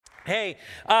Hey,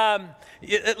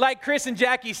 like Chris and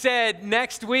Jackie said,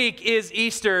 next week is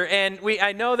Easter, and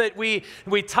I know that we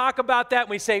talk about that, and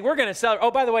we say we're going to celebrate.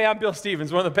 Oh, by the way, I'm Bill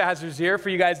Stevens, one of the pastors here. For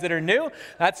you guys that are new,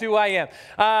 that's who I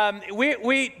am.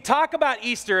 We talk about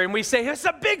Easter, and we say it's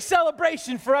a big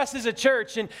celebration for us as a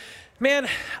church, and man,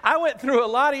 I went through a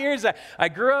lot of years. I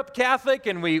grew up Catholic,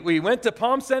 and we went to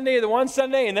Palm Sunday the one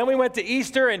Sunday, and then we went to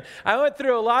Easter, and I went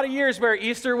through a lot of years where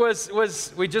Easter was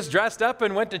we just dressed up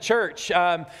and went to church.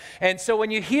 And so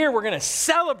when you hear we're going to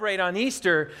celebrate on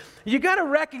Easter, you got to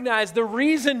recognize the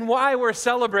reason why we're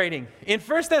celebrating. In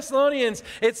 1 Thessalonians,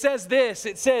 it says this.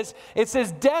 It says,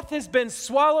 death has been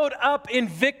swallowed up in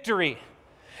victory.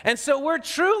 And so we're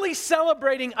truly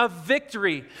celebrating a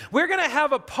victory. We're going to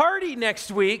have a party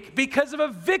next week because of a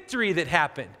victory that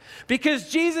happened. Because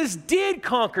Jesus did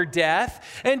conquer death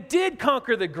and did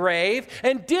conquer the grave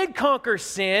and did conquer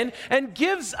sin and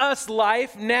gives us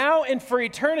life now and for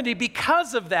eternity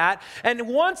because of that. And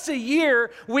once a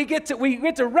year, we get to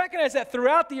recognize that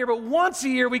throughout the year, but once a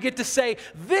year we get to say,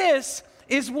 this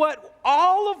is what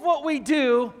all of what we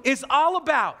do is all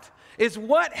about. Is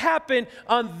what happened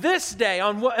on this day,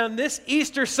 on this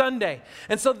Easter Sunday.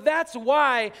 And so that's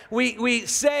why we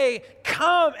say,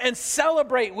 come and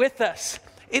celebrate with us.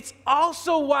 It's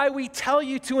also why we tell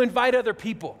you to invite other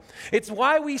people. It's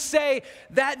why we say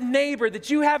that neighbor that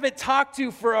you haven't talked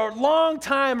to for a long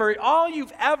time, or all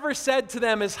you've ever said to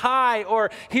them is hi,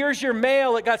 or here's your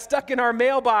mail, it got stuck in our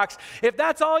mailbox. If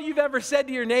that's all you've ever said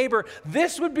to your neighbor,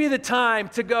 this would be the time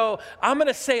to go, I'm going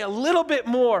to say a little bit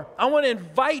more. I want to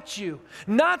invite you,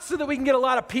 not so that we can get a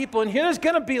lot of people in here. There's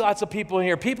going to be lots of people in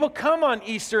here. People come on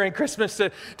Easter and Christmas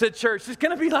to church. There's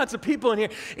going to be lots of people in here.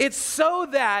 It's so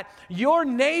that your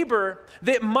neighbor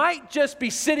that might just be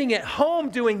sitting at home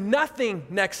doing nothing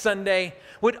next Sunday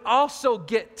would also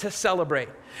get to celebrate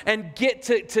and get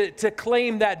to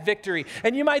claim that victory.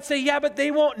 And you might say, yeah, but they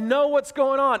won't know what's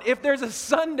going on. If there's a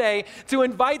Sunday to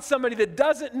invite somebody that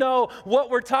doesn't know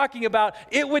what we're talking about,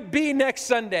 it would be next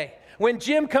Sunday. When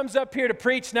Jim comes up here to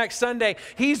preach next Sunday,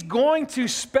 he's going to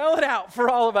spell it out for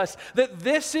all of us that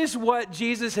this is what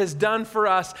Jesus has done for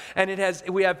us, and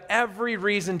we have every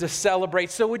reason to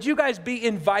celebrate. So would you guys be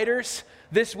inviters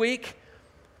this week?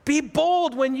 Be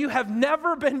bold when you have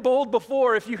never been bold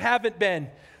before if you haven't been.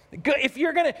 If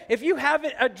you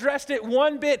haven't addressed it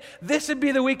one bit, this would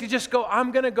be the week to just go,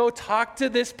 I'm going to go talk to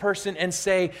this person and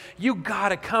say, you got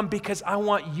to come because I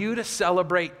want you to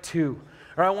celebrate too.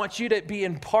 Or I want you to be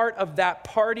in part of that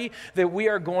party that we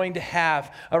are going to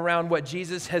have around what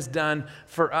Jesus has done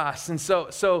for us. And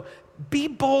so be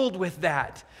bold with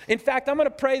that. In fact, I'm going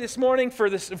to pray this morning for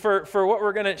what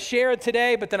we're going to share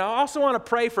today, but then I also want to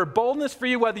pray for boldness for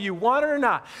you, whether you want it or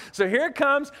not. So here it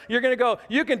comes. You're going to go,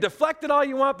 you can deflect it all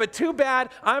you want, but too bad.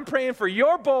 I'm praying for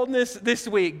your boldness this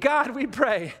week. God, we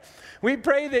pray. We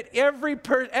pray that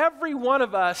every one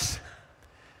of us,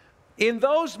 in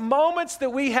those moments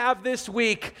that we have this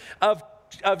week of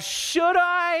should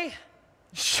I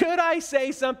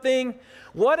say something?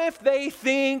 What if they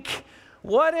think?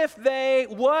 What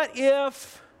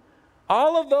if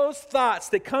all of those thoughts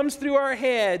that comes through our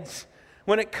heads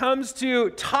when it comes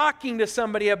to talking to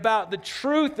somebody about the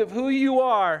truth of who you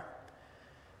are,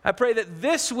 I pray that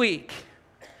this week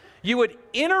you would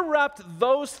interrupt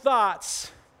those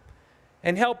thoughts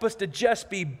and help us to just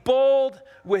be bold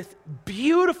with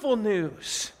beautiful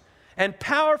news and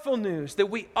powerful news that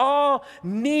we all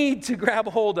need to grab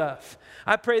hold of.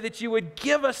 I pray that you would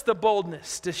give us the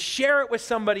boldness to share it with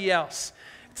somebody else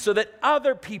so that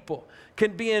other people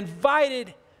can be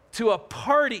invited to a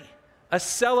party, a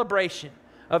celebration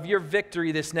of your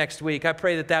victory this next week. I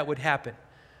pray that would happen.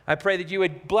 I pray that you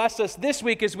would bless us this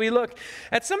week as we look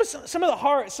at some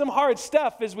hard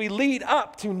stuff as we lead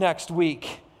up to next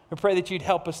week. I pray that you'd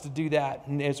help us to do that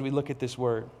as we look at this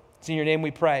word. It's in your name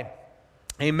we pray.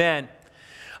 Amen.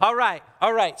 All right.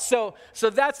 So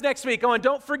that's next week. Oh, and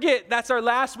don't forget, that's our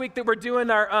last week that we're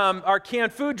doing our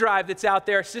canned food drive that's out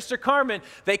there. Sister Carmen,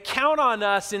 they count on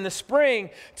us in the spring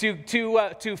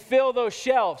to fill those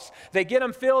shelves. They get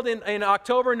them filled in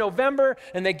October, November,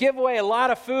 and they give away a lot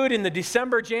of food in the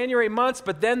December, January months.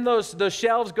 But then those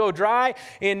shelves go dry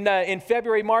in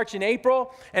February, March, and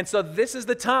April. And so this is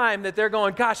the time that they're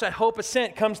going, gosh, I hope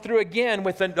Ascent comes through again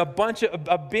with a bunch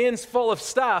of bins full of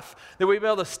stuff that we'll be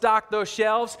able to stock those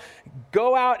shelves.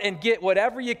 Go out and get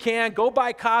whatever you can. Go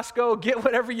by Costco, get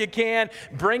whatever you can.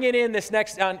 Bring it in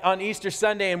on Easter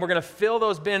Sunday, and we're going to fill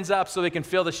those bins up so we can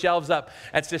fill the shelves up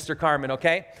at Sister Carmen,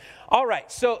 okay? All right,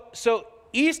 so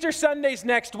Easter Sunday's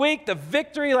next week. The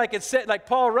victory, like it said, like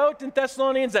Paul wrote in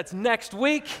Thessalonians, that's next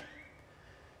week.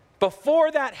 Before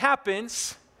that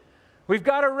happens, we've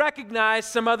got to recognize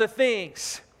some other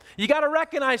things. You got to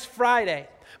recognize Friday.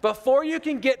 Before you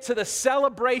can get to the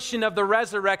celebration of the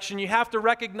resurrection, you have to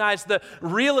recognize the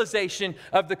realization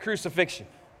of the crucifixion.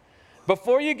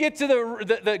 Before you get to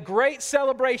the great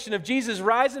celebration of Jesus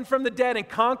rising from the dead and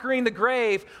conquering the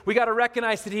grave, we got to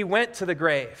recognize that he went to the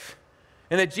grave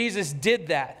and that Jesus did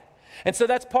that. And so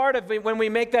that's part of it when we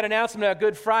make that announcement about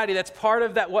Good Friday. That's part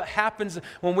of that. What happens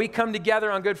when we come together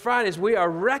on Good Friday is we are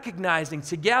recognizing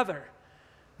together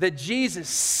that Jesus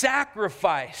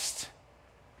sacrificed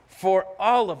for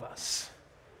all of us.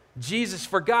 Jesus,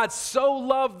 for God so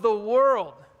loved the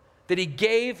world that he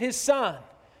gave his son.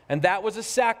 And that was a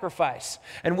sacrifice.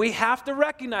 And we have to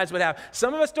recognize what happened.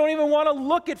 Some of us don't even want to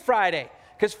look at Friday,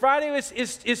 because Friday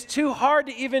is too hard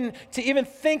to even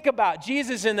think about.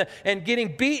 Jesus and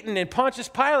getting beaten, and Pontius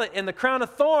Pilate and the crown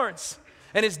of thorns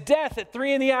and his death at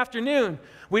 3 p.m.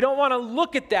 We don't want to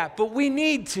look at that, but we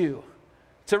need to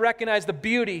recognize the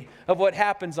beauty of what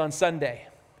happens on Sunday.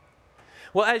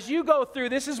 Well, as you go through,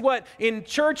 this is what in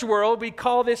church world we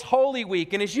call this Holy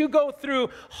Week. And as you go through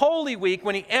Holy Week,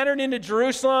 when he entered into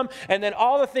Jerusalem, and then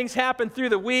all the things happen through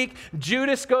the week,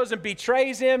 Judas goes and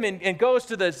betrays him and goes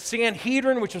to the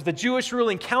Sanhedrin, which was the Jewish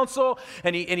ruling council,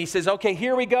 and he says, okay,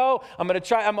 here we go. I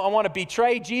want to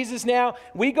betray Jesus now.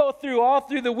 We go through all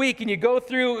through the week, and you go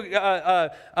through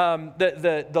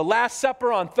the Last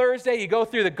Supper on Thursday. You go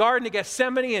through the Garden of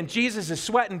Gethsemane, and Jesus is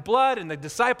sweating blood, and the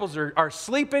disciples are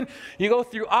sleeping. You go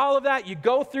through all of that. You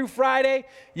go through Friday.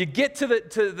 You get to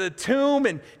the tomb,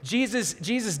 and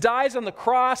Jesus dies on the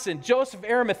cross, and Joseph of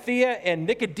Arimathea and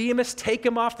Nicodemus take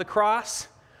him off the cross,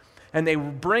 and they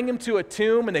bring him to a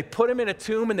tomb, and they put him in a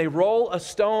tomb, and they roll a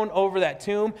stone over that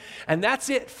tomb, and that's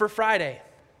it for Friday.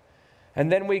 And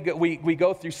then we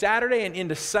go through Saturday and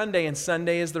into Sunday, and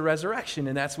Sunday is the resurrection.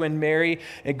 And that's when Mary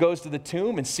goes to the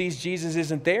tomb and sees Jesus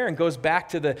isn't there and goes back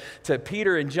to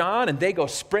Peter and John, and they go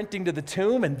sprinting to the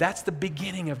tomb, and that's the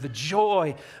beginning of the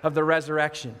joy of the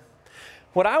resurrection.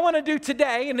 What I want to do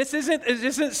today, and this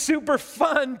isn't super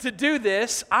fun to do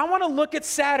this, I want to look at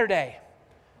Saturday.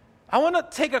 I want to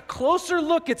take a closer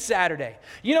look at Saturday.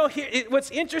 You know, what's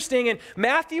interesting, in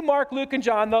Matthew, Mark, Luke, and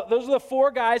John, those are the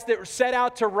 4 guys that were set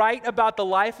out to write about the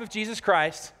life of Jesus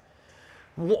Christ.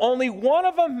 Only one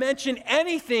of them mentioned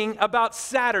anything about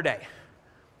Saturday.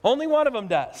 Only one of them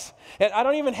does. And I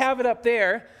don't even have it up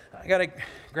there. I got to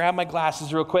grab my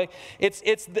glasses real quick. It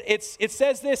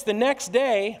says this: the next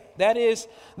day, that is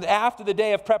after the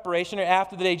day of preparation, or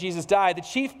after the day Jesus died, the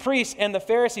chief priests and the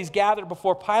Pharisees gathered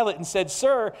before Pilate and said,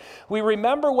 "Sir, we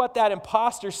remember what that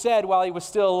impostor said while he was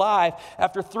still alive.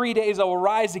 After 3 days I will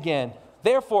rise again.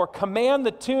 Therefore, command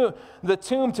the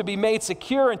tomb to be made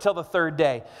secure until the 3rd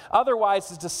day. Otherwise,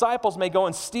 his disciples may go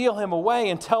and steal him away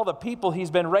and tell the people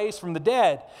he's been raised from the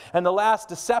dead. And the last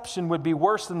deception would be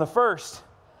worse than the first."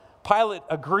 Pilate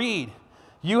agreed.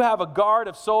 "You have a guard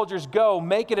of soldiers. Go,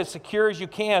 make it as secure as you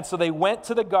can." So they went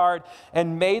to the guard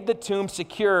and made the tomb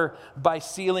secure by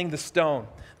sealing the stone.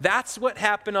 That's what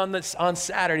happened on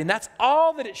Saturday. And that's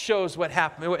all that it shows what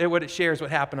happened, what it shares what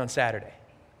happened on Saturday.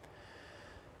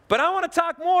 But I want to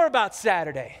talk more about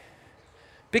Saturday,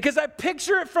 because I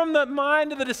picture it from the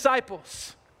mind of the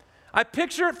disciples. I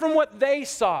picture it from what they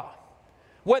saw,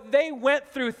 what they went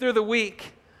through the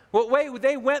week, what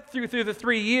they went through the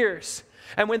 3 years.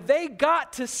 And when they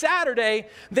got to Saturday,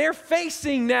 they're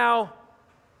facing now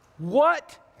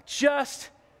what just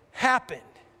happened.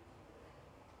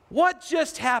 What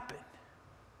just happened?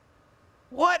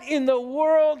 What in the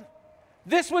world?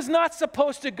 This was not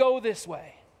supposed to go this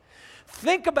way.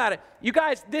 Think about it. You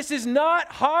guys, this is not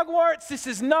Hogwarts. This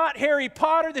is not Harry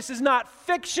Potter. This is not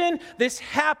fiction. This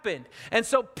happened. And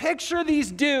so picture these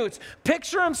dudes.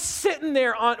 Picture them sitting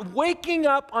there waking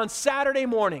up on Saturday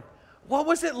morning. What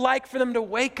was it like for them to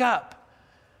wake up?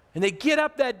 And they get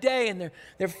up that day, and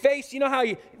their face, you know how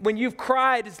when you've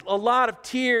cried, it's a lot of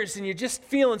tears, and you're just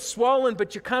feeling swollen,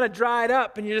 but you're kind of dried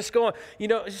up, and you're just going,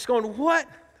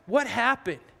 what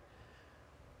happened?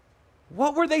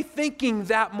 What were they thinking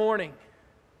that morning?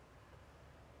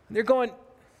 They're going,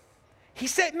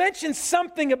 mentioned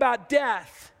something about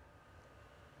death.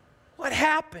 What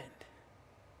happened?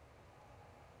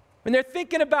 And they're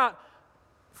thinking about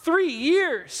 3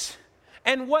 years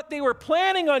and what they were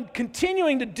planning on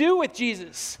continuing to do with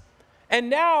Jesus. And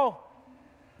now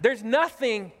there's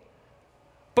nothing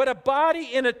but a body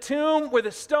in a tomb with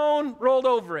a stone rolled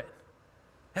over it.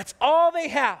 That's all they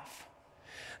have.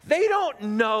 They don't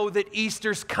know that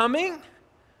Easter's coming.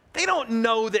 They don't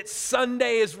know that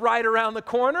Sunday is right around the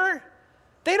corner.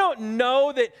 They don't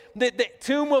know that the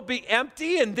tomb will be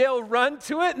empty and they'll run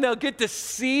to it and they'll get to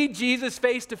see Jesus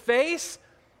face to face.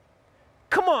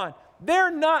 Come on, they're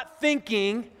not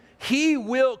thinking he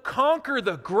will conquer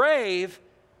the grave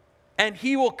and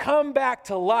he will come back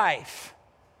to life.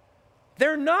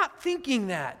 They're not thinking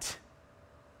that.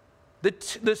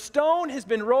 The stone has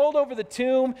been rolled over the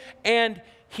tomb and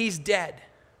he's dead.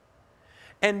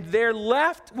 And they're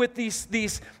left with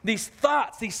these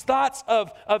thoughts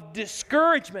of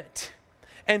discouragement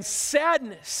and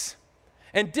sadness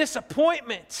and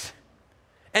disappointment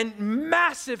and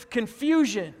massive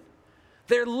confusion.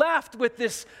 They're left with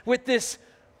this,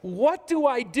 what do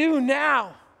I do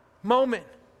now moment?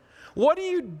 What do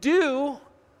you do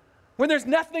when there's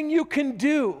nothing you can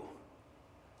do?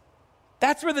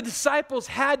 That's where the disciples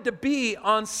had to be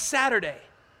on Saturday,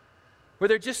 where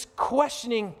they're just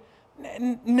questioning,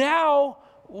 now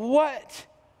what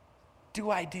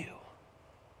do I do?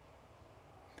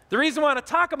 The reason I want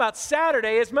to talk about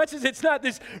Saturday, as much as it's not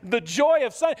the joy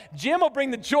of Sunday, Jim will bring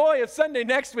the joy of Sunday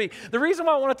next week. The reason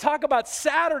why I want to talk about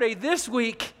Saturday this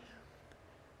week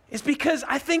is because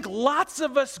I think lots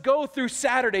of us go through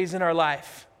Saturdays in our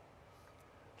life.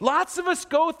 Lots of us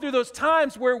go through those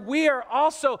times where we are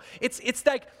also, it's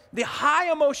like the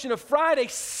high emotion of Friday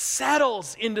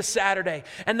settles into Saturday.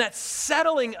 And that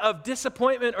settling of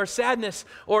disappointment or sadness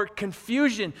or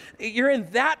confusion, you're in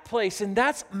that place, and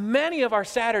that's many of our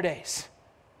Saturdays.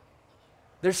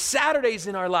 There's Saturdays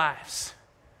in our lives.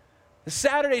 The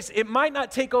Saturdays, it might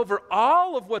not take over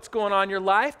all of what's going on in your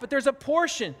life, but there's a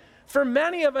portion for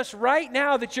many of us right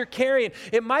now that you're carrying.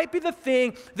 It might be the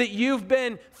thing that you've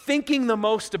been thinking the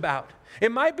most about.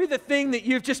 It might be the thing that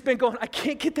you've just been going, I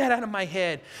can't get that out of my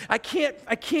head. I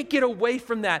can't get away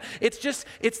from that. It's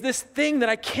this thing that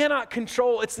I cannot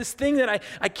control. It's this thing that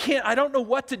I don't know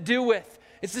what to do with.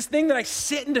 It's this thing that I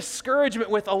sit in discouragement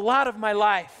with a lot of my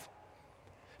life.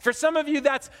 For some of you,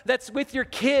 that's with your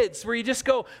kids, where you just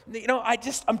go,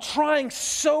 I'm trying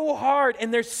so hard,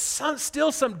 and there's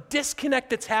still some disconnect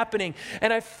that's happening.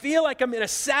 And I feel like I'm in a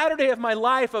Saturday of my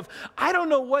life of, I don't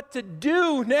know what to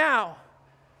do now.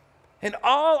 And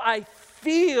all I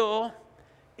feel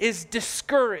is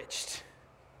discouraged.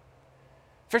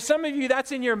 For some of you,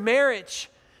 that's in your marriage.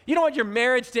 You don't want your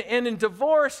marriage to end in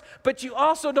divorce, but you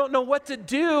also don't know what to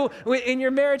do in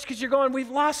your marriage because you're going, we've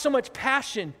lost so much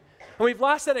passion. And we've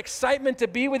lost that excitement to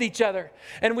be with each other.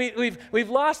 And we've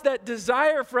lost that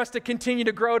desire for us to continue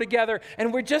to grow together.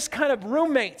 And we're just kind of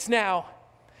roommates now.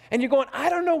 And you're going, I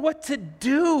don't know what to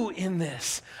do in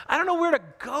this. I don't know where to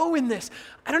go in this.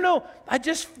 I don't know. I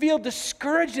just feel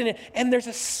discouraged in it. And there's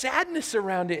a sadness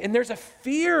around it. And there's a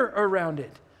fear around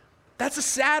it. That's a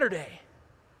Saturday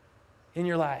in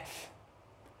your life.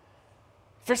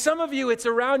 For some of you, it's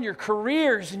around your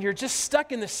careers, and you're just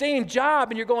stuck in the same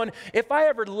job, and you're going, if I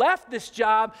ever left this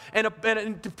job and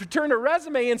turned a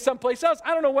resume in someplace else,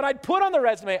 I don't know what I'd put on the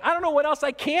resume. I don't know what else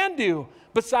I can do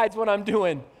besides what I'm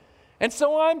doing. And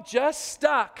so I'm just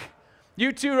stuck.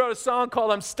 U2 wrote a song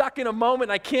called I'm Stuck in a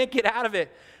Moment, and I Can't Get Out of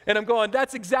It. And I'm going,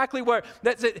 that's exactly where,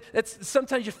 that's it.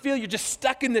 Sometimes you feel you're just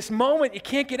stuck in this moment, you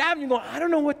can't get out, and you're going, I don't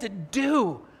know what to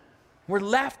do. We're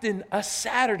left in a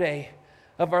Saturday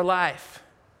of our life.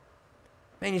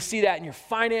 Man, you see that in your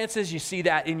finances, you see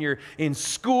that in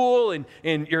school,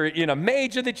 and you're in a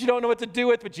major that you don't know what to do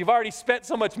with, but you've already spent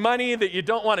so much money that you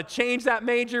don't want to change that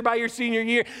major by your senior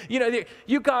year.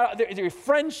 You got there are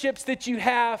friendships that you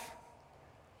have.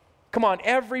 Come on,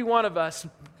 every one of us,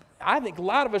 I think a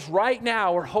lot of us right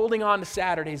now are holding on to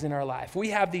Saturdays in our life.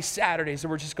 We have these Saturdays that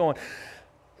we're just going,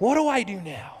 what do I do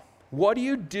now? What do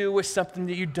you do with something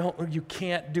that you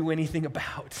can't do anything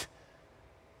about?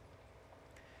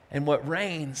 And what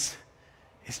reigns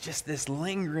is just this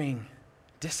lingering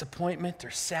disappointment or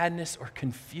sadness or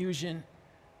confusion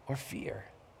or fear.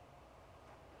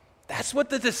 That's what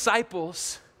the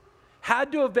disciples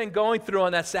had to have been going through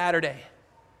on that Saturday.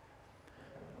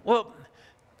 Well,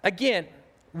 again,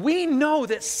 we know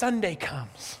that Sunday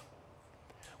comes.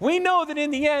 We know that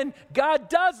in the end, God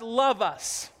does love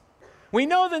us. We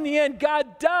know that in the end,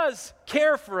 God does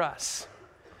care for us.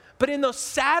 But in those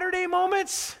Saturday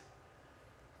moments,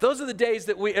 those are the days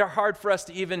that are hard for us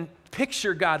to even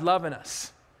picture God loving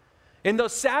us. In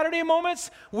those Saturday moments,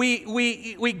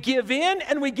 we give in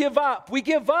and we give up. We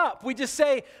give up. We just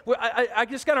say, I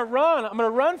just got to run. I'm going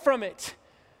to run from it.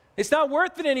 It's not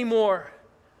worth it anymore.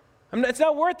 It's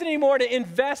not worth it anymore to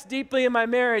invest deeply in my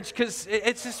marriage because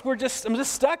I'm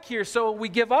just stuck here. So we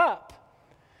give up.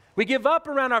 We give up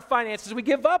around our finances. We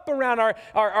give up around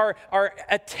our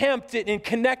attempt in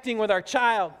connecting with our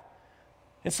child.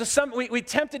 And so we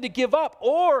tempted to give up,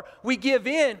 or we give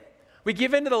in. We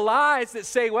give in to the lies that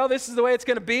say, well, this is the way it's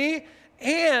going to be.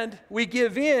 And we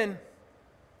give in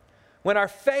when our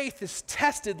faith is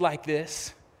tested like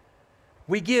this.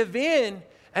 We give in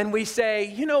and we say,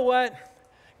 you know what?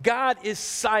 God is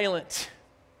silent,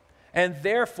 and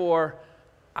therefore,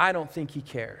 I don't think he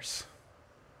cares.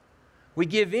 We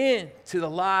give in to the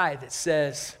lie that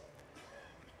says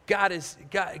God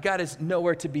is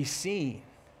nowhere to be seen,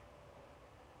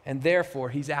 and therefore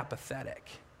he's apathetic.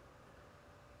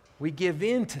 We give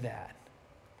in to that.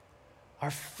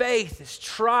 Our faith is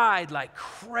tried like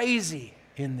crazy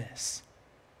in this.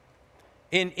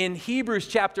 In Hebrews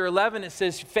chapter 11, it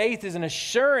says faith is an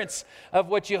assurance of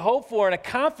what you hope for and a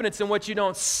confidence in what you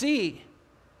don't see.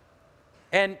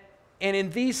 And in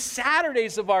these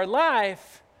Saturdays of our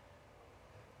life,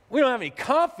 we don't have any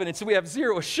confidence and we have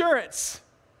zero assurance.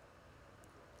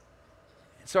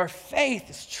 So our faith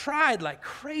is tried like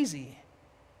crazy.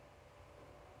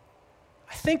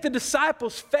 I think the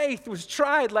disciples' faith was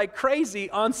tried like crazy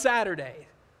on Saturday.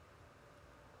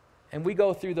 And we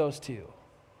go through those too.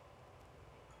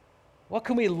 What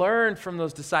can we learn from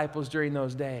those disciples during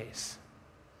those days?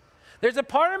 There's a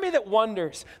part of me that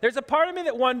wonders.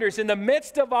 In the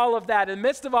midst of all of that, in the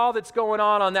midst of all that's going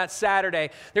on that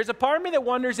Saturday, there's a part of me that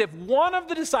wonders if one of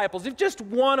the disciples, if just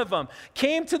one of them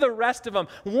came to the rest of them,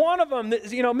 one of them,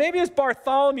 maybe it was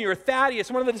Bartholomew or Thaddeus,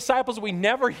 one of the disciples we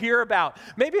never hear about.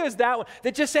 Maybe it was that one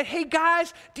that just said, hey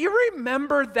guys, do you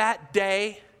remember that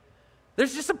day?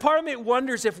 There's just a part of me that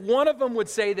wonders if one of them would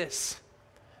say this.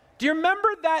 Do you remember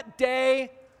that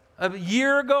day a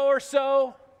year ago or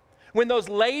so when those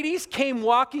ladies came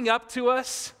walking up to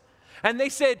us and they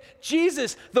said,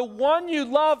 Jesus, the one you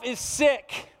love is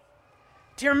sick?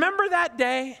 Do you remember that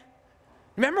day?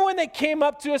 Remember when they came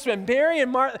up to us when Mary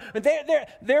and Martha,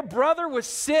 their brother was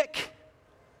sick?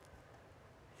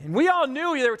 And we all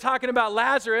knew they were talking about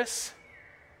Lazarus.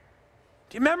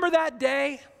 Do you remember that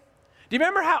day? Do you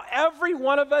remember how every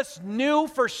one of us knew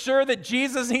for sure that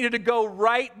Jesus needed to go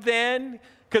right then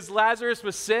because Lazarus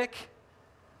was sick?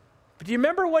 But do you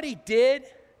remember what he did?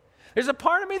 There's a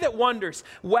part of me that wonders,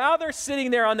 while they're sitting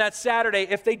there on that Saturday,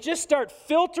 if they just start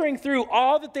filtering through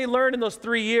all that they learned in those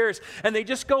 3 years and they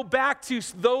just go back to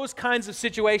those kinds of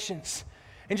situations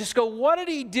and just go, what did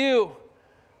he do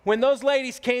when those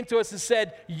ladies came to us and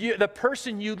said, the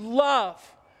person you love,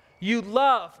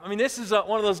 I mean, this is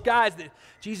one of those guys that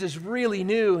Jesus really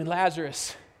knew, and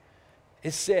Lazarus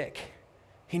is sick.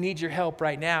 He needs your help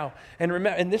right now. And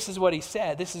remember, and this is what he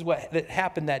said. This is what that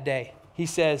happened that day. He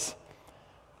says,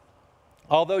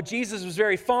 although Jesus was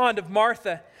very fond of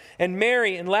Martha and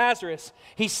Mary and Lazarus,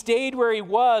 he stayed where he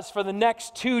was for the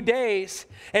next 2 days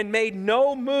and made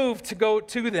no move to go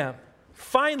to them.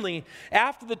 Finally,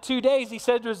 after the 2 days, he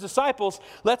said to his disciples,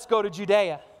 let's go to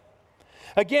Judea.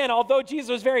 Again, although Jesus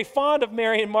was very fond of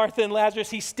Mary and Martha and Lazarus,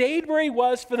 he stayed where he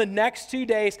was for the next 2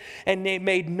 days and they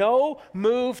made no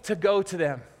move to go to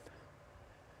them.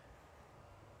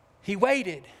 He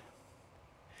waited.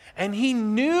 And he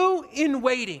knew in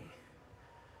waiting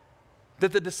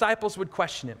that the disciples would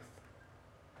question him.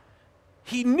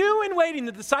 He knew in waiting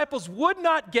the disciples would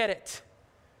not get it.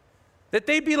 That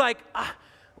they'd be like,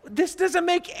 this doesn't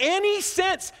make any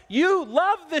sense. You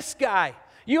love this guy.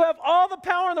 You have all the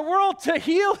power in the world to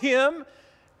heal him,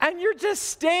 and you're just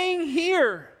staying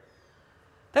here.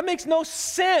 That makes no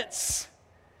sense.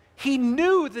 He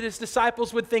knew that his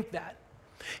disciples would think that.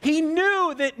 He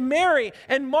knew that Mary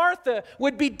and Martha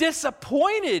would be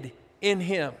disappointed in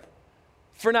him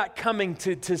for not coming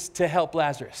to help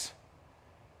Lazarus.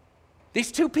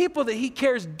 These two people that he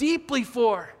cares deeply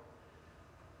for.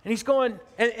 And he's going,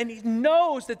 and he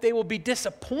knows that they will be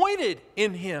disappointed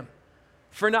in him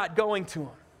for not going to him.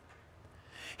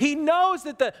 He knows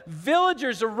that the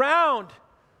villagers around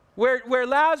where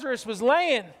Lazarus was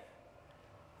laying,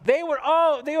 they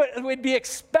would be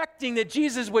expecting that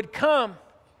Jesus would come.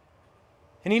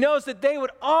 And he knows that they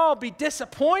would all be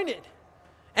disappointed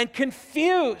and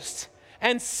confused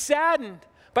and saddened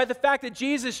by the fact that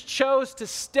Jesus chose to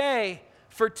stay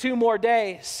for 2 more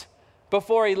days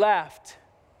before he left.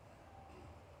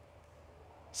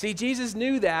 See, Jesus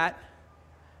knew that,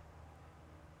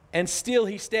 and still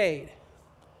he stayed.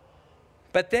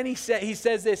 But then he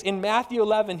says this, in Matthew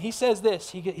 11, he says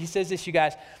this, you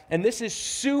guys, and this is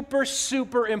super,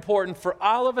 super important for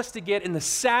all of us to get in the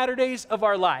Saturdays of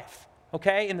our life,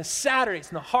 okay? In the Saturdays,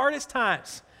 in the hardest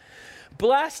times.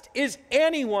 Blessed is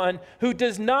anyone who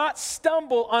does not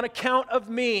stumble on account of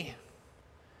me.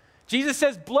 Jesus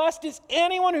says, blessed is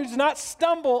anyone who does not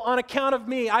stumble on account of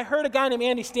me. I heard a guy named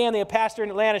Andy Stanley, a pastor in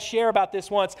Atlanta, share about this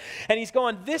once. And he's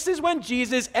going, this is when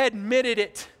Jesus admitted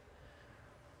it.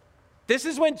 This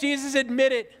is when Jesus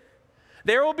admitted,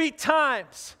 there will be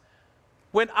times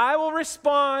when I will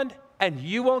respond and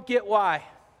you won't get why.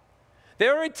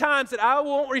 There will be times that I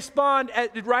won't respond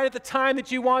right at the time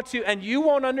that you want to and you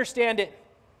won't understand it.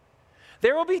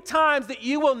 There will be times that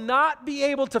you will not be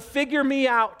able to figure me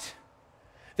out.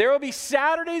 There will be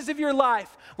Saturdays of your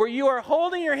life where you are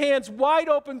holding your hands wide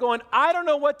open going, I don't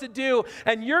know what to do.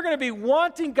 And you're going to be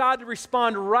wanting God to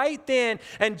respond right then.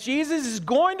 And Jesus is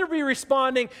going to be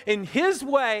responding in his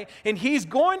way. And he's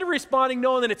going to be responding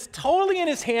knowing that it's totally in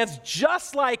his hands,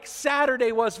 just like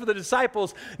Saturday was for the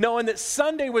disciples, knowing that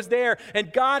Sunday was there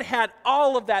and God had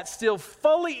all of that still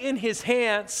fully in his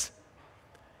hands.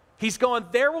 He's going,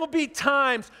 there will be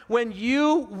times when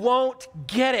you won't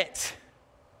get it.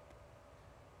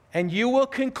 And you will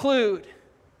conclude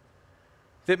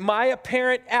that my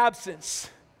apparent absence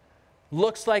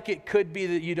looks like it could be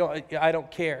that I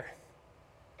don't care.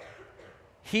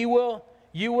 You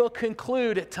will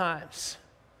conclude at times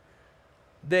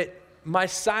that my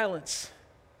silence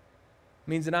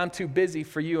means that I'm too busy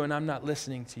for you and I'm not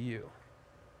listening to you.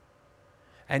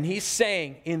 And he's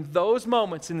saying in those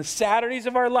moments, in the Saturdays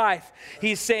of our life,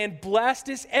 he's saying, blessed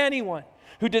is anyone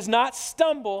who does not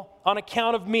stumble on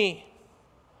account of me.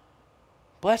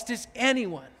 Blessed is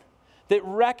anyone that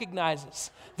recognizes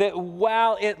that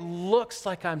while it looks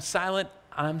like I'm silent,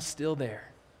 I'm still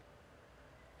there.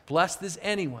 Blessed is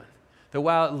anyone that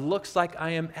while it looks like I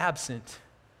am absent,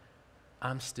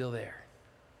 I'm still there.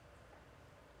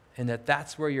 And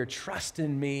that's where your trust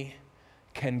in me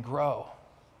can grow.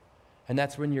 And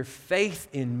that's when your faith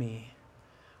in me,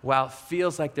 while it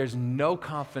feels like there's no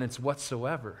confidence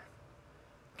whatsoever,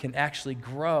 can actually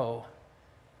grow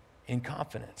in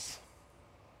confidence.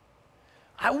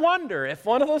 I wonder if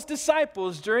one of those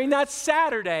disciples during that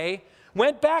Saturday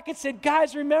went back and said,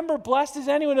 guys, remember, blessed is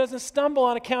anyone who doesn't stumble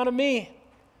on account of me.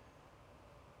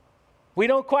 We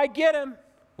don't quite get him.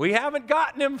 We haven't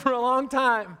gotten him for a long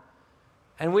time.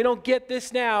 And we don't get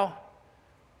this now.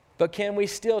 But can we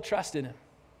still trust in him?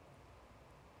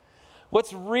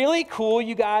 What's really cool,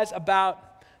 you guys,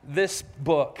 about this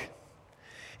book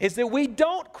is that we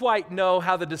don't quite know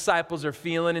how the disciples are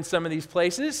feeling in some of these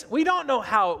places. We don't know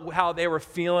how they were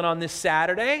feeling on this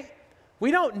Saturday. We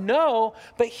don't know,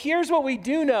 but here's what we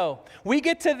do know. We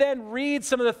get to then read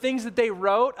some of the things that they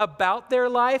wrote about their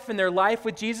life and their life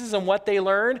with Jesus and what they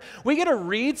learned. We get to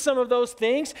read some of those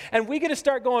things, and we get to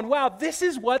start going, wow, this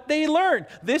is what they learned.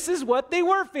 This is what they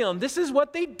were feeling. This is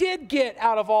what they did get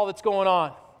out of all that's going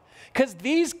on. Because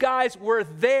these guys were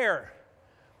there.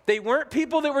 They weren't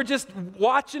people that were just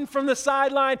watching from the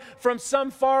sideline from some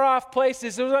far off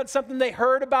places. It was not something they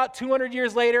heard about 200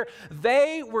 years later.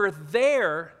 They were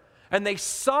there and they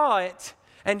saw it,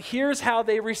 and here's how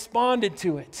they responded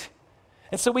to it.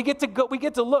 And so we get to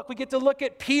look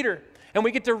at Peter, and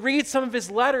we get to read some of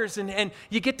his letters, and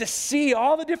you get to see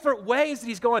all the different ways that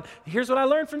he's going, here's what I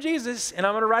learned from Jesus, and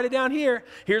I'm going to write it down here.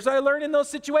 Here's what I learned in those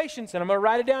situations, and I'm going to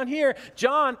write it down here.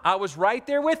 John, I was right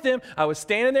there with him. I was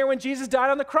standing there when Jesus died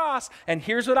on the cross, and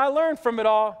here's what I learned from it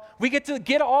all. We get to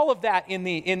get all of that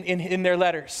in their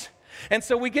letters. And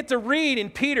so we get to read in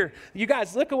Peter. You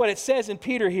guys, look at what it says in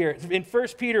Peter here, in 1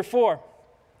 Peter 4.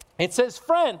 It says,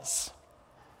 friends,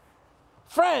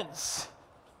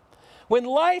 when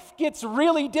life gets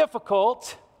really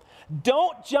difficult,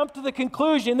 don't jump to the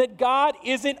conclusion that God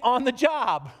isn't on the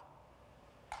job.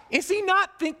 Is he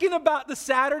not thinking about the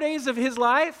Saturdays of his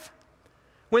life?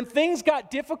 When things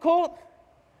got difficult,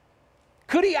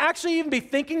 could he actually even be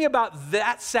thinking about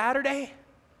that Saturday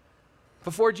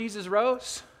before Jesus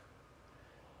rose?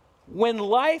 When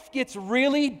life gets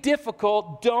really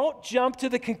difficult, don't jump to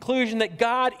the conclusion that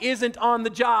God isn't on the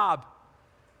job.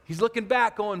 He's looking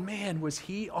back going, man, was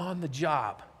he on the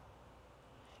job?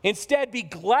 Instead, be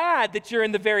glad that you're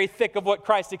in the very thick of what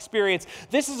Christ experienced.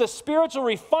 This is a spiritual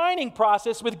refining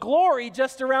process with glory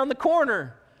just around the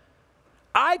corner.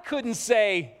 I couldn't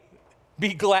say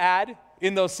be glad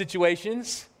in those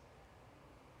situations.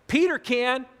 Peter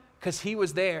can, because he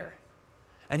was there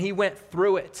and he went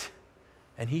through it.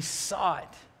 And he saw it,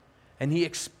 and he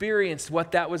experienced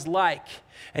what that was like,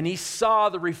 and he saw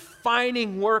the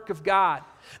refining work of God,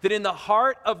 that in the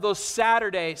heart of those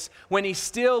Saturdays, when he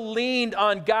still leaned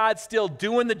on God, still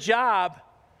doing the job,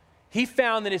 he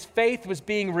found that his faith was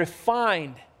being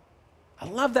refined. I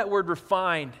love that word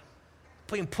refined,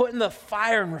 being put in the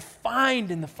fire and refined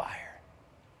in the fire,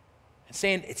 and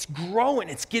saying it's growing,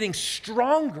 it's getting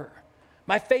stronger.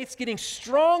 My faith's getting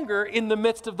stronger in the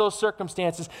midst of those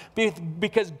circumstances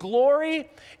because glory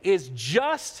is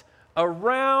just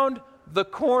around the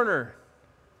corner.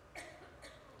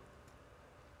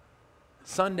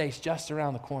 Sunday's just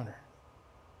around the corner.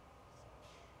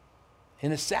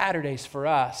 And the Saturdays for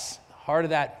us, the heart of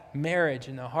that marriage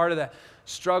and the heart of that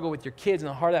struggle with your kids and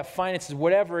the heart of that finances,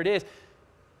 whatever it is,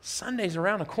 Sunday's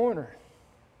around the corner.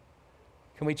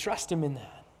 Can we trust him in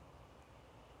that?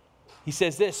 He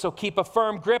says this, so keep a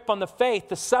firm grip on the faith.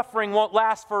 The suffering won't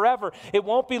last forever. It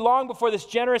won't be long before this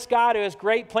generous God who has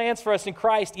great plans for us in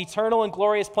Christ, eternal and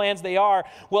glorious plans they are,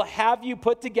 will have you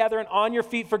put together and on your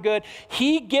feet for good.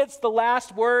 He gets the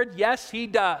last word. Yes, he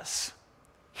does.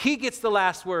 He gets the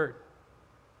last word.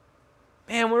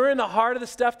 Man, we're in the heart of the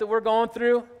stuff that we're going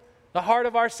through, the heart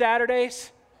of our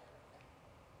Saturdays.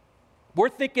 We're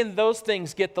thinking those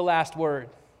things get the last word.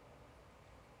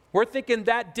 We're thinking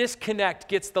that disconnect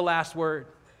gets the last word,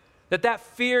 that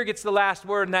fear gets the last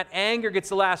word, and that anger gets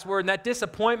the last word, and that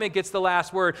disappointment gets the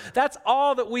last word. That's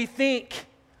all that we think.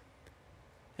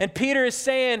 And Peter is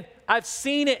saying, I've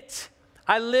seen it.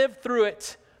 I lived through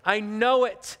it. I know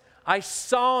it. I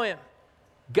saw him.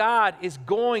 God is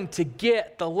going to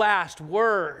get the last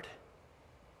word.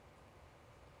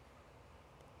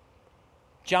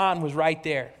 John was right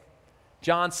there.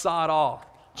 John saw it all.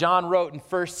 John wrote in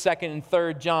 1st, 2nd, and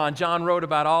 3rd John. John wrote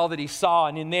about all that he saw.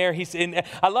 And in there,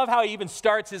 I love how he even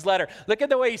starts his letter. Look at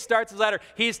the way he starts his letter.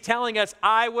 He's telling us,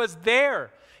 I was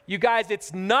there. You guys,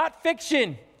 it's not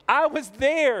fiction. I was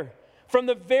there. From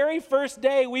the very first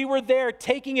day, we were there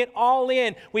taking it all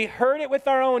in. We heard it with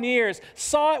our own ears,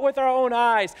 saw it with our own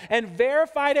eyes, and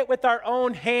verified it with our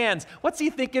own hands. What's he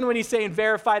thinking when he's saying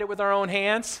verified it with our own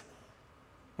hands?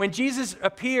 When Jesus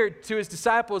appeared to his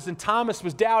disciples and Thomas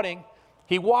was doubting,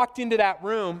 he walked into that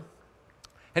room,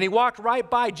 and he walked right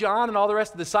by John and all the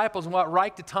rest of the disciples and walked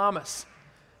right to Thomas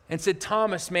and said,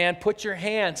 Thomas, man, put your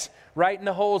hands right in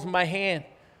the holes in my hand.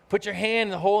 Put your hand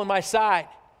in the hole in my side.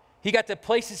 He got to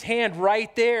place his hand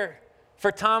right there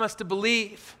for Thomas to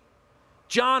believe.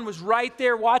 John was right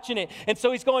there watching it. And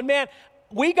so he's going, man,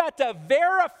 we got to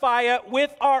verify it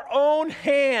with our own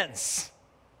hands.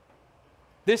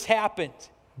 This happened.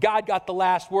 God got the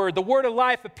last word. The word of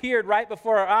life appeared right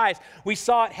before our eyes. We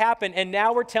saw it happen, and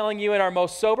now we're telling you in our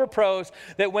most sober prose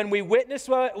that when we witnessed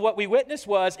what we witnessed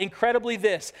was incredibly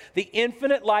this: the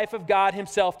infinite life of God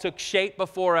himself took shape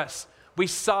before us. We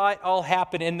saw it all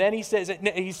happen, and then he says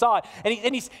he saw it,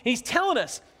 and he's telling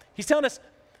us,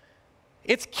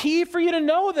 it's key for you to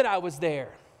know that I was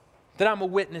there, that I'm a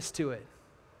witness to it.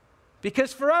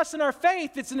 Because for us in our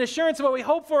faith, it's an assurance of what we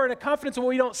hope for and a confidence of what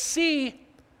we don't see.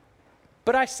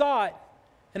 But I saw it,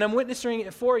 and I'm witnessing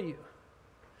it for you.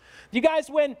 You guys,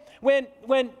 when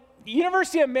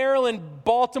University of Maryland,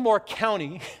 Baltimore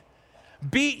County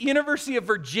beat University of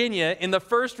Virginia in the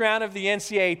first round of the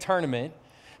NCAA tournament,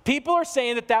 people are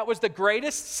saying that was the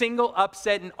greatest single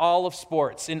upset in all of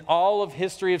sports, in all of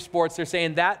history of sports. They're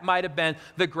saying that might have been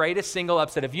the greatest single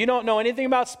upset. If you don't know anything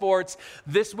about sports,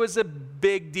 this was a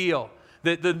big deal.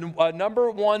 The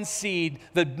number one seed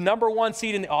in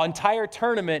the entire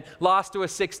tournament lost to a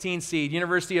 16 seed,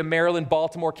 University of Maryland,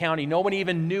 Baltimore County. No one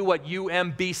even knew what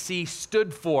UMBC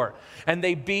stood for. And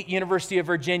they beat University of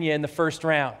Virginia in the first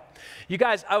round. You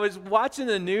guys, I was watching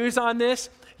the news on this.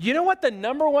 You know what the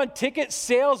number one ticket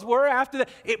sales were after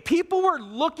that? People were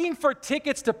looking for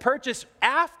tickets to purchase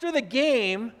after the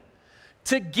game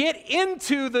to get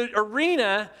into the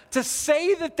arena to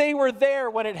say that they were there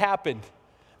when it happened.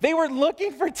 They were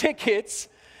looking for tickets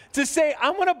to say,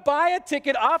 I'm going to buy a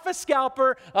ticket off a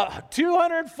scalper,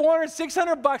 $200, $400,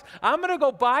 $600. I'm going to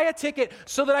go buy a ticket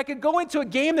so that I could go into a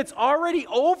game that's already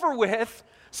over with,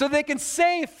 so they can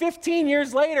say 15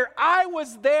 years later, I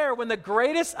was there when the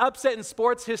greatest upset in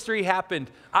sports history happened.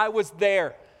 I was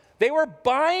there. They were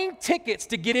buying tickets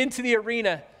to get into the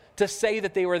arena to say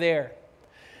that they were there.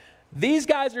 These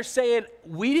guys are saying,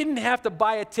 we didn't have to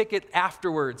buy a ticket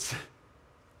afterwards.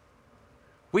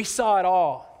 We saw it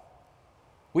all.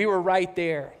 We were right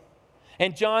there.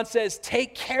 And John says,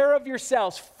 take care of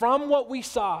yourselves from what we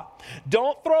saw.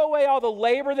 Don't throw away all the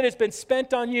labor that has been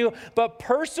spent on you, but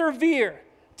persevere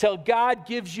till God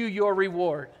gives you your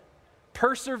reward.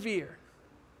 Persevere.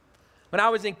 When I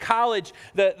was in college,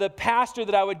 the pastor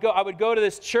that I would go to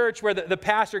this church where the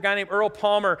pastor, a guy named Earl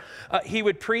Palmer, he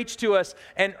would preach to us.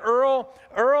 And Earl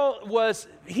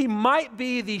he might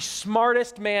be the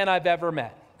smartest man I've ever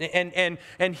met.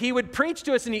 And he would preach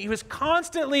to us, and he was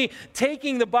constantly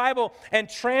taking the Bible and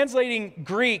translating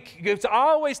Greek. He was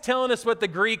always telling us what the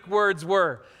Greek words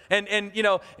were. And you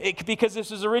know, because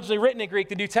this was originally written in Greek,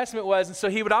 the New Testament was, and so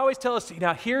he would always tell us,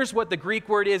 now here's what the Greek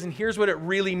word is, and here's what it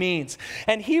really means.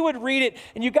 And he would read it,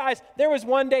 and you guys, there was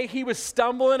one day he was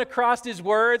stumbling across his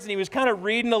words, and he was kind of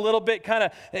reading a little bit,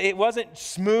 it wasn't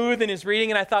smooth in his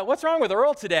reading, and I thought, what's wrong with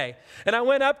Earl today? And I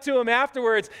went up to him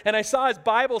afterwards, and I saw his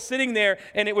Bible sitting there,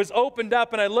 and it was opened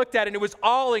up, and I looked at it, and it was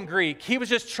all in Greek. He was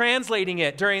just translating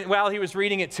it while he was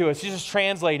reading it to us. He was just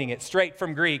translating it straight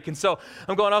from Greek. And so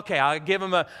I'm going, okay, I'll give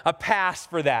him a pass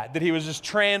for that he was just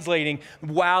translating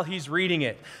while he's reading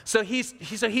it. So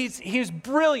he's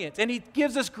brilliant, and he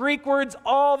gives us Greek words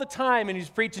all the time, and he's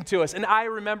preaching to us. And I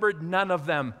remembered none of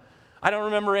them. I don't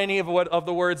remember any of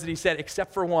the words that he said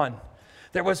except for one.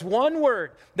 There was one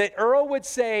word that Earl would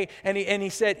say, and he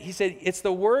said, it's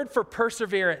the word for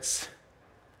perseverance.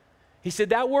 He said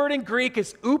that word in Greek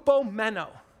is upomeno.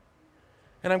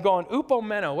 And I'm going,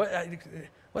 upomeno,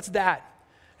 what's that?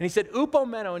 And he said,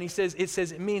 upomeno, and it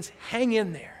says it means hang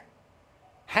in there.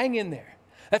 Hang in there.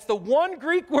 That's the one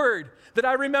Greek word that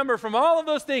I remember from all of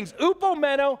those things.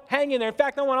 Upomeno, hang in there. In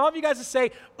fact, I want all of you guys to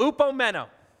say upomeno.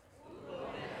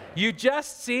 You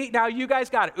just see, now you guys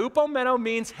got it. Upomeno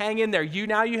means hang in there.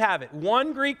 Now you have it.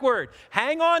 One Greek word.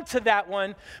 Hang on to that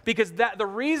one, because the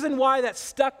reason why that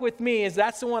stuck with me is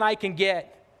that's the one I can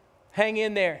get. Hang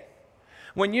in there.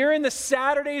 When you're in the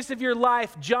Saturdays of your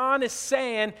life, John is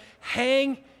saying,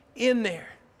 hang in there.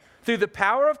 Through the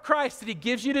power of Christ that he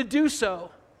gives you to do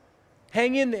so,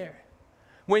 hang in there.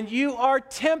 When you are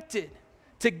tempted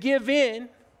to give in,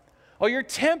 or you're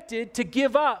tempted to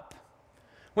give up,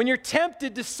 when you're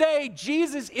tempted to say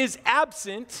Jesus is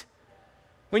absent,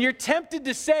 when you're tempted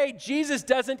to say Jesus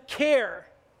doesn't care,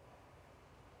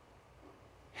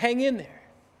 hang in there.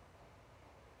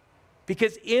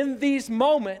 Because in these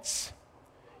moments,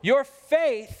 your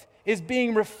faith is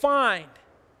being refined,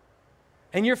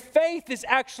 and your faith is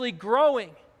actually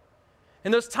growing.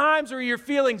 In those times where you're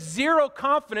feeling zero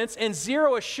confidence and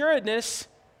zero assuredness,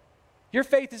 your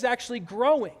faith is actually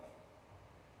growing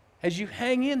as you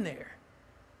hang in there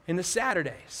in the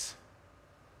Saturdays.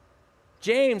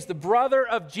 James, the brother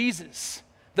of Jesus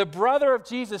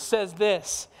says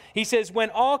this. He says, when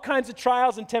all kinds of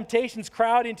trials and temptations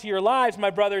crowd into your lives, my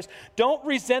brothers, don't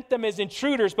resent them as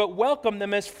intruders, but welcome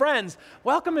them as friends.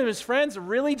 Welcome them as friends?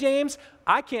 Really, James?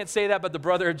 I can't say that, but the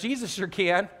brother of Jesus sure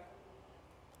can.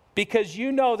 Because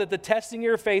you know that the testing of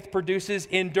your faith produces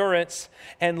endurance,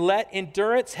 and let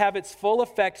endurance have its full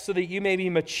effect so that you may be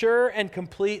mature and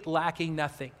complete, lacking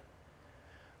nothing.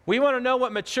 We want to know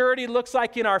what maturity looks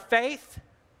like in our faith.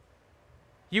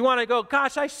 You want to go,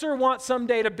 gosh, I sure want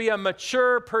someday to be a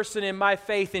mature person in my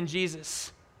faith in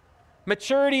Jesus.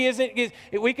 Maturity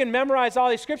we can memorize all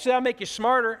these scriptures, that'll make you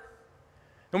smarter.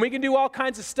 And we can do all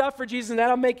kinds of stuff for Jesus, and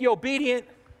that'll make you obedient.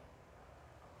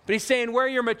 But he's saying where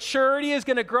your maturity is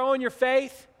going to grow in your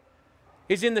faith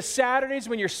is in the Saturdays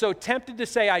when you're so tempted to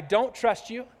say, I don't trust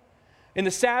you. In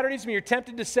the Saturdays when you're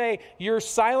tempted to say, you're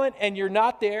silent and you're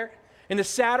not there. In the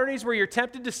Saturdays where you're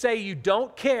tempted to say you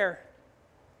don't care,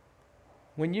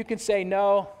 when you can say,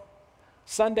 no,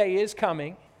 Sunday is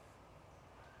coming,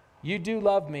 you do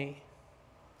love me,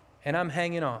 and I'm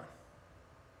hanging on.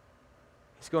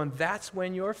 He's going, that's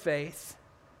when your faith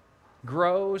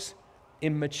grows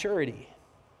in maturity,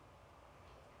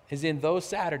 is in those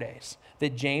Saturdays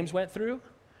that James went through,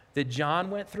 that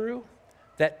John went through,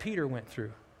 that Peter went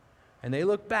through. And they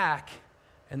look back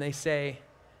and they say,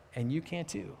 and you can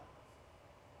too.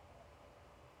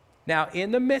 Now,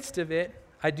 in the midst of it,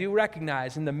 I do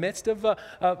recognize, in the midst of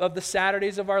the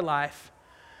Saturdays of our life,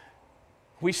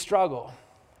 we struggle.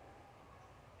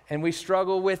 And we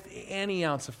struggle with any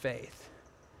ounce of faith.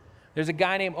 There's a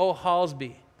guy named O.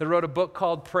 Halsby that wrote a book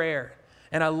called Prayer.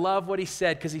 And I love what he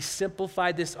said because he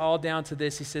simplified this all down to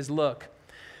this. He says, look,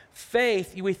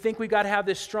 faith, we think we got to have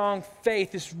this strong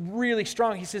faith, this really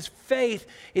strong. He says, faith,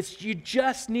 you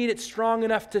just need it strong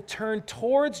enough to turn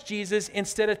towards Jesus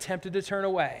instead of tempted to turn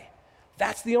away.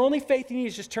 That's the only faith you need,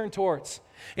 is just turn towards.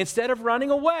 Instead of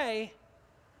running away,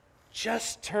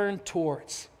 just turn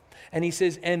towards. And he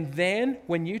says, and then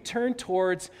when you turn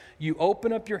towards, you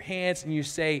open up your hands and you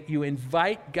say, you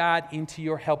invite God into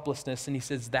your helplessness. And he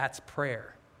says, that's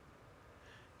prayer.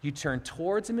 You turn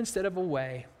towards him instead of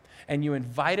away, and you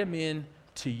invite him in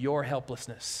to your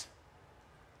helplessness.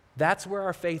 That's where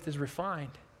our faith is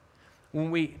refined.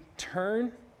 When we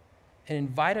turn and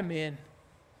invite him in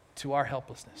to our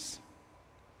helplessness.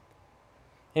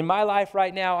 In my life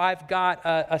right now, I've got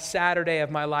a Saturday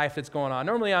of my life that's going on.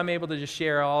 Normally, I'm able to just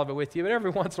share all of it with you, but every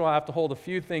once in a while, I have to hold a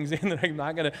few things in that I'm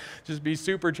not going to just be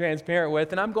super transparent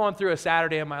with. And I'm going through a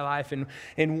Saturday of my life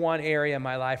in one area of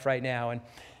my life right now.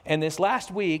 And this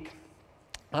last week,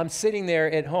 I'm sitting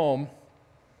there at home,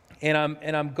 and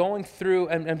I'm going through,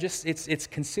 and I'm just, it's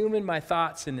consuming my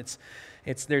thoughts, and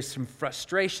there's some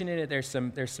frustration in it. There's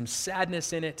some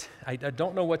sadness in it. I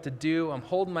don't know what to do. I'm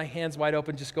holding my hands wide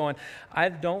open, just going, I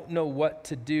don't know what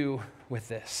to do with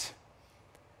this.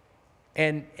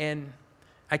 And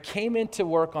I came into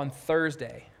work on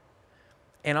Thursday.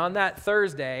 And on that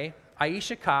Thursday,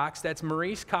 Aisha Cox, that's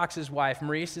Maurice Cox's wife.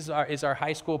 Maurice is our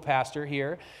high school pastor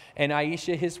here. And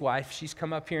Aisha, his wife, she's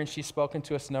come up here and she's spoken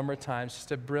to us a number of times.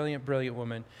 Just a brilliant, brilliant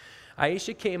woman.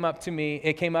 Aisha came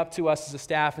up to us as a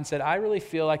staff and said, I really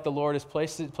feel like the Lord has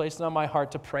placed it on my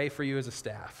heart to pray for you as a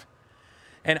staff.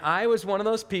 And I'm one of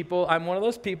those people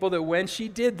that when she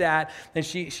did that, and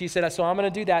she said, so I'm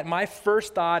going to do that, my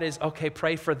first thought is, okay,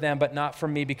 pray for them, but not for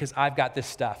me, because I've got this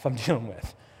stuff I'm dealing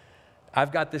with.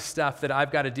 I've got this stuff that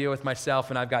I've got to deal with myself,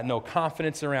 and I've got no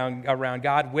confidence around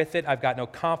God with it. I've got no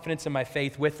confidence in my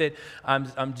faith with it.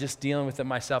 I'm just dealing with it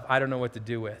myself. I don't know what to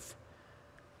do with.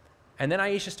 And then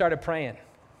Aisha started praying.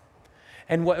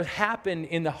 And what happened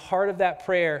in the heart of that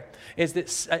prayer is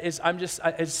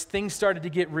as things started to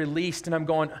get released, and I'm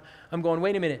going,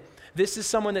 wait a minute. This is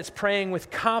someone that's praying with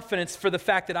confidence for the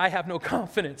fact that I have no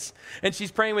confidence. And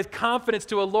she's praying with confidence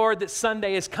to a Lord that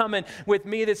Sunday is coming with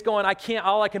me that's going,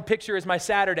 all I can picture is my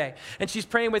Saturday. And she's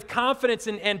praying with confidence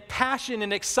and passion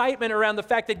and excitement around the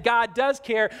fact that God does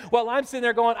care, while I'm sitting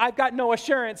there going, I've got no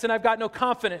assurance and I've got no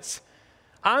confidence.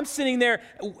 I'm sitting there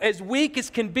as weak as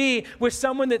can be with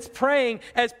someone that's praying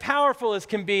as powerful as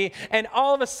can be, and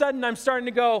all of a sudden I'm starting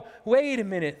to go, wait a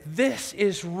minute, this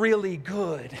is really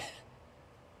good.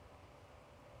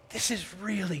 This is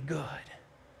really good.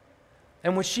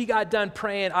 And when she got done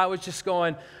praying, I was just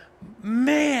going,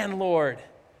 man, Lord,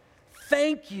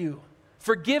 thank you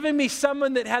for giving me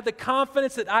someone that had the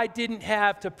confidence that I didn't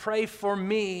have to pray for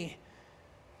me.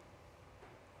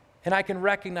 And I can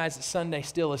recognize that Sunday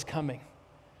still is coming.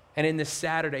 And in this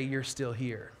Saturday, you're still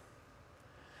here.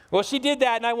 Well, she did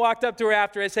that, and I walked up to her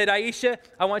after. I said, Aisha,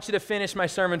 I want you to finish my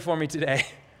sermon for me today.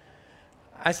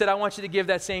 I said, I want you to give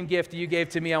that same gift that you gave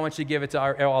to me. I want you to give it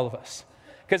to all of us.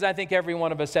 Because I think every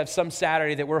one of us have some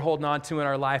Saturday that we're holding on to in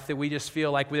our life that we just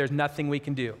feel like there's nothing we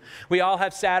can do. We all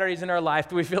have Saturdays in our life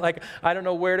that we feel like, I don't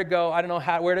know where to go. I don't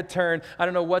know where to turn. I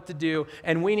don't know what to do.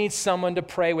 And we need someone to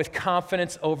pray with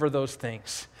confidence over those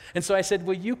things. And so I said,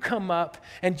 will you come up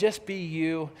and just be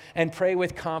you and pray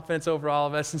with confidence over all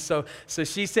of us? And so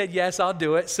she said, yes, I'll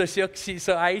do it. So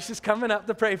Aisha's coming up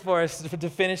to pray for us to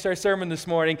finish our sermon this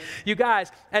morning. You guys,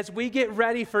 as we get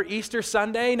ready for Easter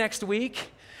Sunday next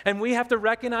week, and we have to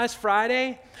recognize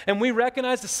Friday, and we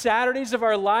recognize the Saturdays of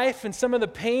our life and some of the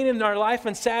pain in our life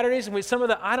on Saturdays, and some of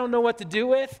the I don't know what to do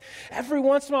with, every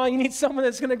once in a while you need someone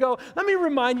that's going to go, let me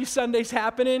remind you Sunday's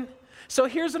happening. So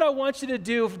here's what I want you to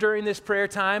do during this prayer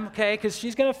time, okay? Because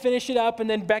she's going to finish it up, and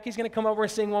then Becky's going to come over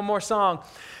and sing one more song.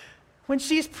 When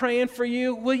she's praying for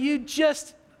you, will you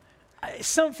just,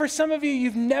 for some of you,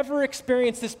 you've never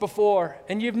experienced this before,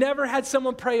 and you've never had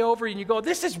someone pray over you, and you go,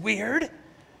 this is weird.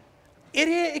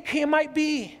 It might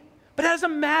be, but it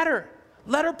doesn't matter.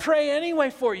 Let her pray anyway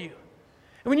for you.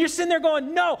 And when you're sitting there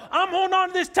going, no, I'm holding on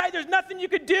to this tight, there's nothing you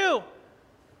could do.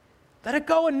 Let it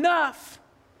go enough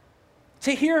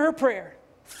to hear her prayer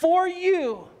for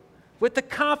you with the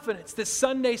confidence that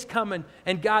Sunday's coming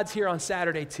and God's here on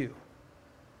Saturday too.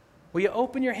 Will you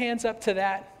open your hands up to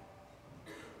that?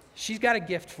 She's got a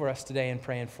gift for us today in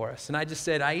praying for us. And I just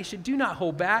said, Aisha, do not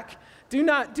hold back. Do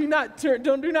not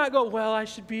go, well, I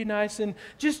should be nice, and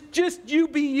just you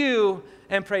be you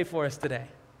and pray for us today.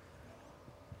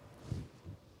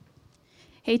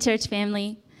 Hey, church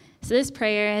family. So this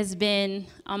prayer has been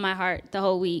on my heart the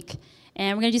whole week.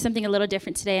 And we're going to do something a little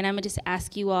different today, and I'm going to just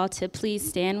ask you all to please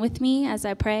stand with me as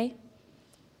I pray.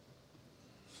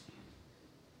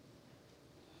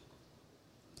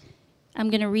 I'm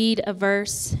going to read a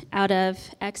verse out of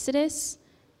Exodus,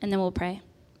 and then we'll pray.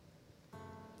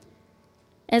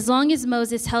 As long as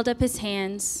Moses held up his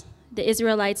hands, the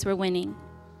Israelites were winning.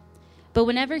 But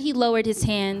whenever he lowered his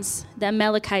hands, the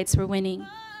Amalekites were winning.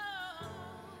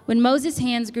 When Moses'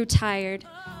 hands grew tired,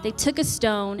 they took a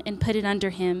stone and put it under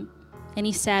him, and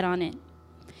he sat on it.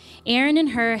 Aaron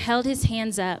and Hur held his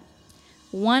hands up,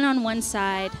 one on one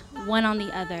side, one on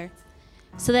the other,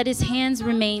 so that his hands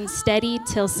remained steady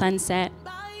till sunset.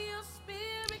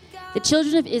 The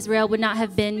children of Israel would not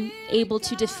have been able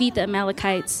to defeat the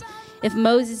Amalekites if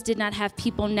Moses did not have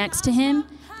people next to him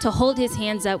to hold his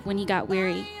hands up when he got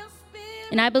weary.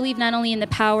 And I believe not only in the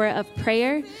power of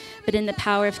prayer, but in the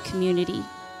power of community.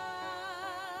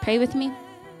 Pray with me.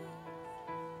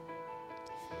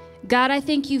 God, I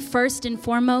thank you first and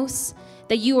foremost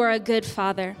that you are a good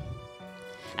Father.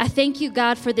 I thank you,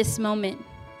 God, for this moment.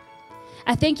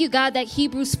 I thank you, God, that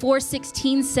Hebrews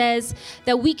 4:16 says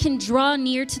that we can draw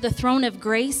near to the throne of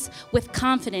grace with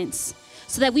confidence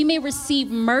so that we may receive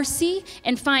mercy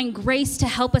and find grace to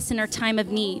help us in our time of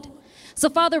need. So,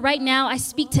 Father, right now, I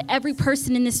speak to every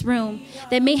person in this room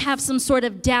that may have some sort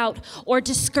of doubt or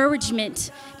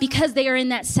discouragement because they are in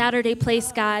that Saturday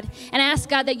place, God. And I ask,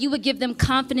 God, that you would give them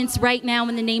confidence right now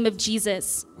in the name of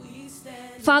Jesus.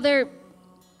 Father,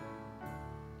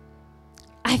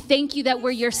 I thank you that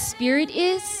where your spirit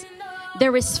is,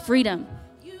 there is freedom.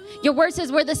 Your word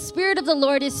says where the spirit of the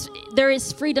Lord is, there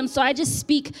is freedom. So I just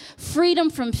speak freedom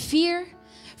from fear,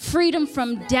 freedom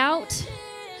from doubt,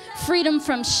 freedom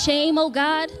from shame, oh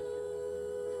God.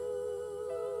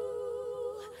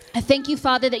 I thank you,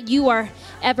 Father, that you are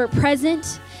ever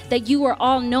present, that you are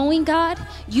all-knowing, God.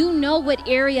 You know what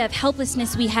area of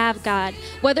helplessness we have, God.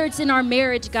 Whether it's in our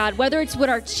marriage, God, whether it's with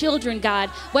our children, God,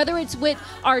 whether it's with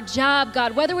our job,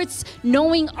 God, whether it's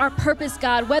knowing our purpose,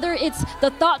 God, whether it's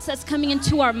the thoughts that's coming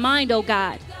into our mind, oh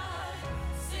God.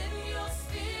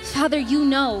 Father, you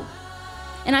know.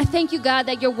 And I thank you, God,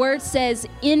 that your word says,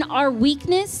 in our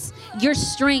weakness, your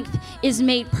strength is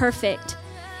made perfect.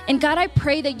 And God, I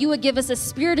pray that you would give us a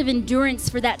spirit of endurance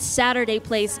for that Saturday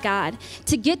place, God,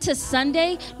 to get to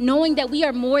Sunday knowing that we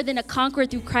are more than a conqueror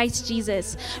through Christ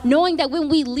Jesus, knowing that when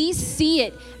we least see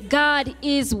it, God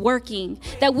is working,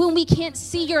 that when we can't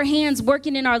see your hands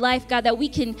working in our life, God, that we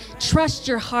can trust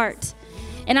your heart.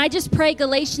 And I just pray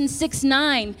Galatians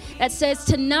 6:9 that says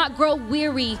to not grow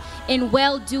weary in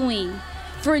well-doing,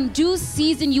 for in due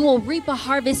season you will reap a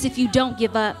harvest if you don't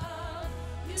give up.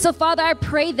 So, Father, I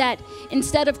pray that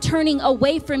instead of turning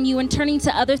away from you and turning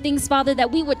to other things, Father,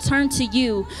 that we would turn to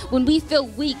you when we feel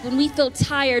weak, when we feel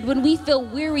tired, when we feel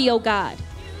weary, oh God.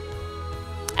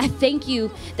 I thank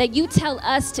you that you tell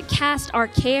us to cast our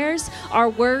cares, our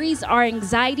worries, our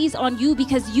anxieties on you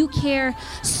because you care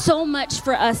so much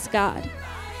for us, God.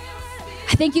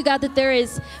 I thank you, God, that there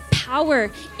is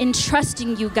power in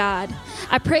trusting you, God.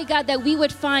 I pray, God, that we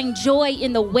would find joy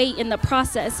in the wait, in the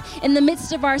process, in the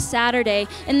midst of our Saturday,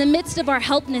 in the midst of our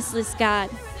helplessness, God,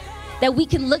 that we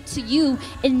can look to you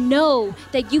and know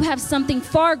that you have something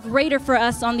far greater for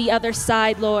us on the other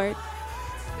side, Lord.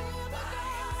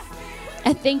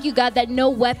 I thank you, God, that no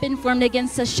weapon formed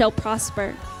against us shall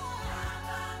prosper.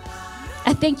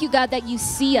 I thank you, God, that you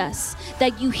see us,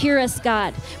 that you hear us,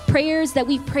 God. Prayers that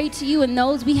we've prayed to you and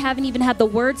those we haven't even had the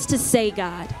words to say,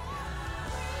 God.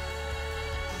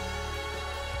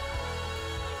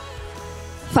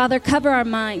 Father, cover our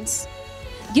minds.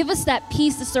 Give us that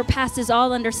peace that surpasses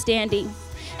all understanding.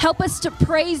 Help us to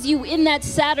praise you in that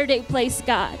Saturday place,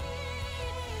 God.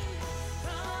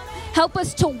 Help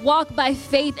us to walk by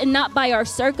faith and not by our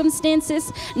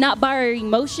circumstances, not by our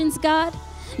emotions, God.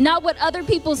 Not what other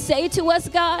people say to us,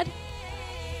 God.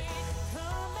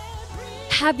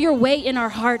 Have your way in our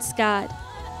hearts, God.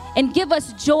 And give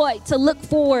us joy to look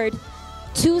forward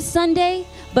to Sunday,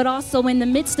 but also in the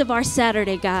midst of our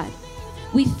Saturday, God.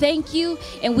 We thank you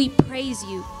and we praise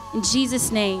you. In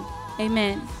Jesus' name,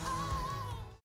 amen.